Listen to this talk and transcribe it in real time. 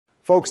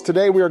Folks,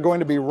 today we are going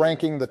to be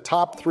ranking the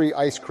top 3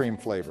 ice cream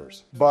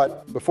flavors.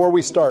 But before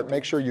we start,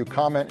 make sure you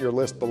comment your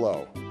list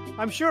below.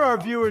 I'm sure our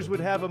viewers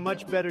would have a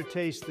much better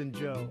taste than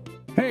Joe.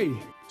 Hey!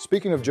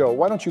 Speaking of Joe,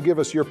 why don't you give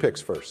us your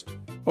picks first?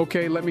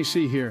 Okay, let me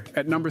see here.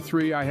 At number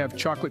 3, I have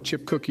chocolate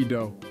chip cookie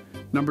dough.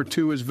 Number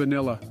 2 is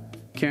vanilla.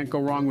 Can't go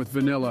wrong with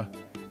vanilla.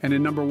 And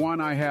in number 1,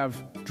 I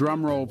have,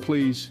 drum roll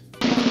please,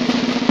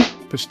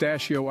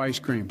 pistachio ice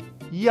cream.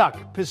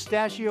 Yuck.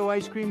 Pistachio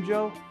ice cream,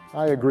 Joe?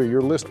 I agree.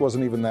 Your list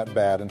wasn't even that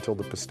bad until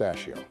the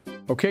pistachio.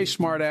 Okay,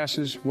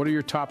 smartasses, what are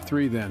your top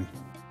 3 then?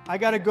 I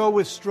gotta go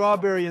with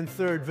strawberry in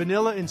third.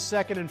 Vanilla in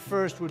second and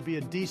first would be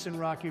a decent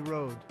rocky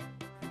road.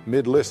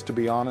 Mid-list, to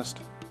be honest.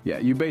 Yeah,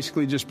 you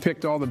basically just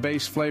picked all the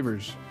base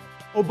flavors.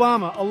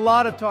 Obama, a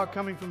lot of talk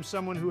coming from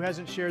someone who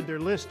hasn't shared their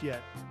list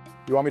yet.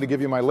 You want me to give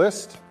you my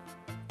list?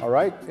 All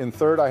right. In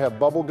third, I have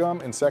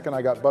bubblegum. In second,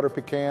 I got butter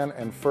pecan.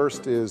 And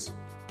first is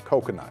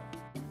coconut.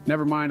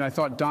 Never mind, I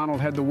thought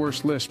Donald had the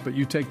worst list, but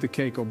you take the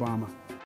cake, Obama.